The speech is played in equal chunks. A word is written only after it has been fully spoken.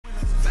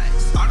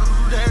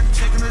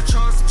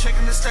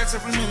the stats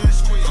every minute.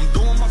 I'm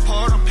doing my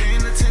part, I'm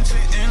paying attention,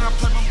 and I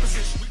play my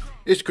position.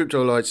 It's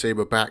Crypto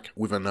Lightsaber back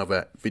with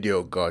another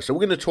video, guys. So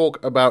we're going to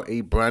talk about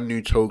a brand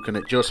new token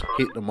that just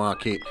hit the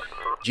market,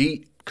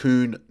 Jeet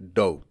Kune.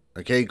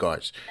 Okay,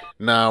 guys.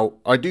 Now,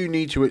 I do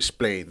need to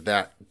explain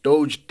that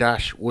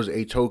DDASH was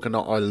a token that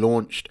I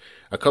launched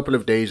a couple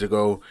of days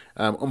ago.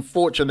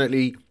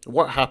 Unfortunately,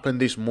 what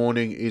happened this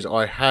morning is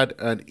I had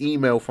an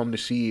email from the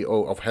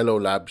CEO of Hello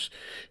Labs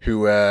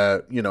who,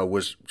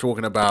 was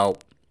talking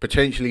about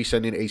potentially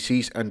sending a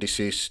cease and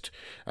desist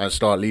and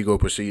start legal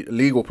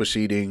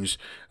proceedings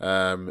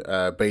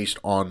based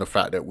on the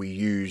fact that we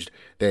used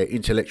their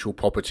intellectual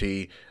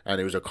property and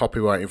it was a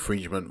copyright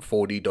infringement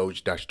for the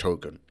DDASH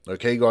token.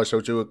 Okay, guys,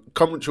 so to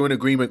come to an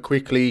agreement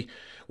quickly,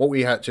 what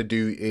we had to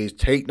do is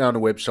take down the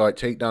website,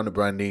 take down the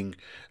branding,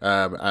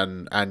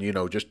 and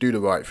just do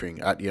the right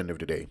thing at the end of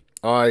the day.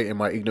 I, in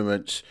my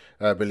ignorance,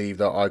 believe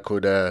that I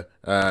could,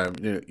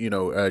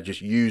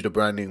 just use the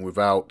branding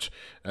without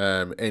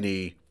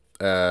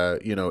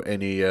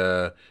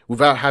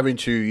without having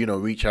to,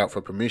 reach out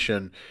for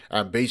permission.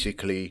 And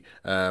basically,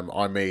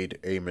 I made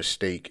a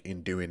mistake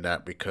in doing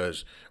that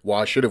because, well,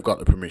 I should have got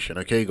the permission.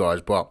 Okay,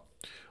 guys, but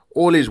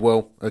all is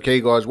well.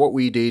 Okay, guys, what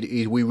we did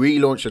is we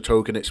relaunched the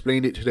token,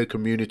 explained it to the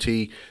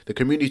community. The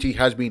community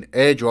has been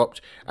airdropped,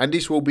 and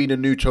this will be the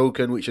new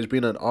token, which has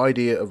been an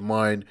idea of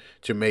mine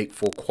to make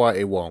for quite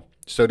a while.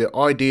 So the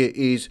idea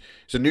is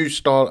it's a new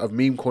style of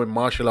meme coin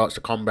martial arts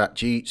to combat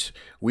Jeets.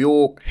 We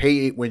all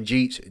hate it when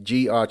Jeets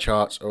GR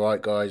charts, all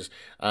right, guys.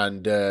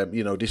 And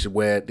this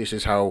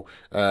is how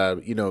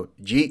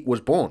Jeet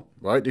was born,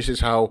 right? This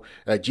is how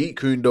Jeet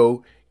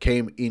Kune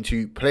came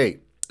into play.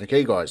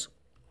 Okay, guys.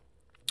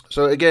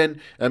 So again,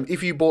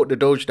 if you bought the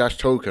DDASH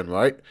token,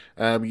 right,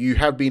 you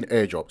have been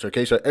airdropped.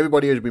 Okay, so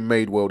everybody has been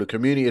made well. The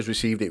community has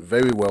received it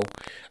very well,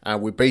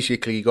 and we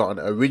basically got an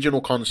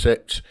original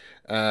concept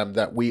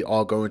that we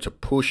are going to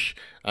push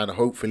and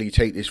hopefully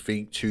take this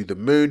thing to the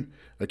moon.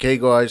 Okay,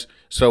 guys.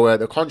 So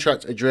the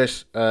contract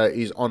address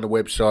is on the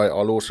website.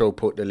 I'll also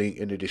put the link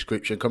in the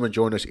description. Come and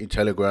join us in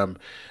Telegram,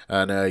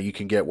 and you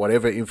can get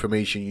whatever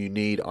information you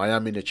need. I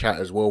am in the chat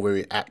as well,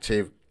 very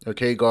active.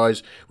 Okay,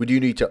 guys, we do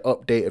need to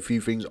update a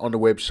few things on the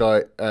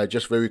website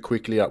just very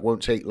quickly. It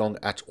won't take long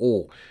at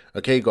all.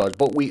 Okay, guys,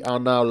 but we are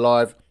now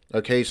live.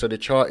 Okay, so the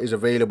chart is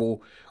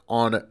available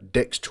on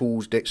Dex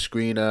Tools, Dex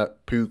Screener,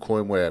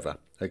 PooCoin, wherever.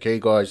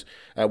 Okay, guys,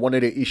 one of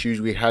the issues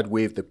we had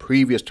with the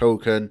previous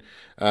token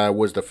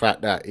was the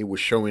fact that it was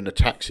showing the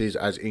taxes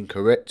as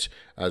incorrect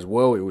as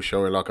well. It was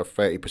showing like a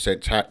 30%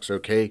 tax,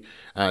 okay,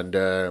 and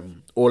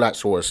all that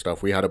sort of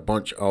stuff. We had a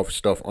bunch of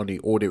stuff on the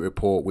audit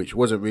report which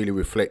wasn't really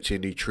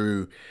reflecting the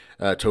true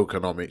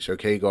tokenomics.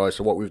 Okay, guys,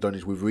 so what we've done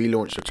is we've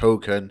relaunched the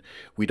token.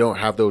 We don't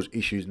have those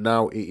issues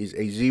now. It is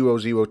a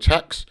 0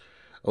 tax.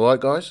 All right,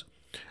 guys,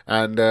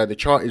 and the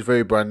chart is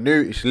very brand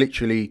new. It's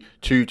literally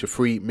 2 to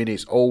 3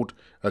 minutes old.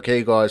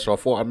 Okay, guys, so I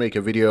thought I'd make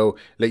a video,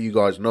 let you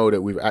guys know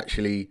that we've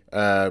actually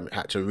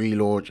had to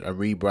relaunch and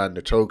rebrand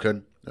the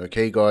token.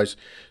 Okay, guys,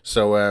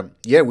 so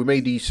yeah, we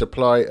made the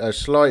supply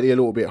slightly a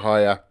little bit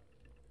higher,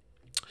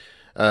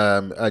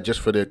 just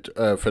for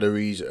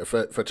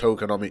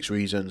tokenomics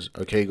reasons.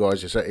 Okay,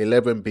 guys, it's at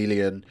 11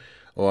 billion.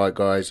 All right,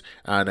 guys,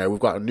 and we've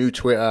got a new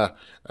Twitter.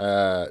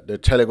 The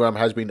Telegram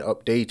has been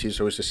updated,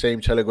 so it's the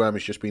same Telegram,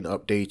 it's just been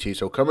updated.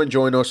 So come and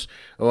join us.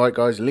 All right,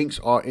 guys, links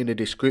are in the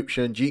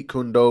description. Jeet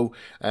Kune.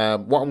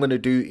 What I'm going to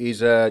do is,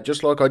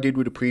 just like I did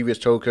with the previous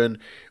token,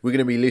 we're going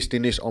to be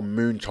listing this on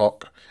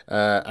Moontalk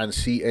and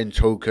CN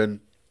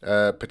token.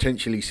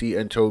 Potentially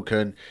CN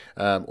token,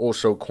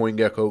 also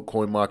CoinGecko,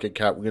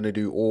 CoinMarketCap. We're going to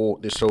do all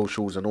the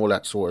socials and all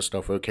that sort of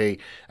stuff, okay,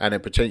 and then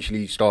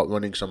potentially start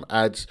running some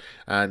ads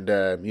and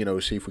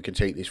see if we can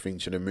take this thing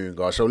to the moon,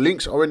 guys. So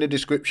links are in the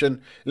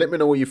description. Let me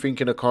know what you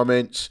think in the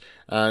comments,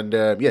 and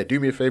yeah,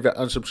 do me a favor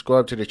and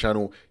subscribe to the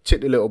channel,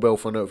 tick the little bell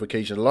for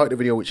notifications, like the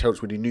video which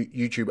helps with the new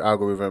YouTube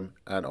algorithm,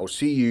 and I'll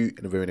see you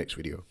in the very next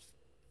video.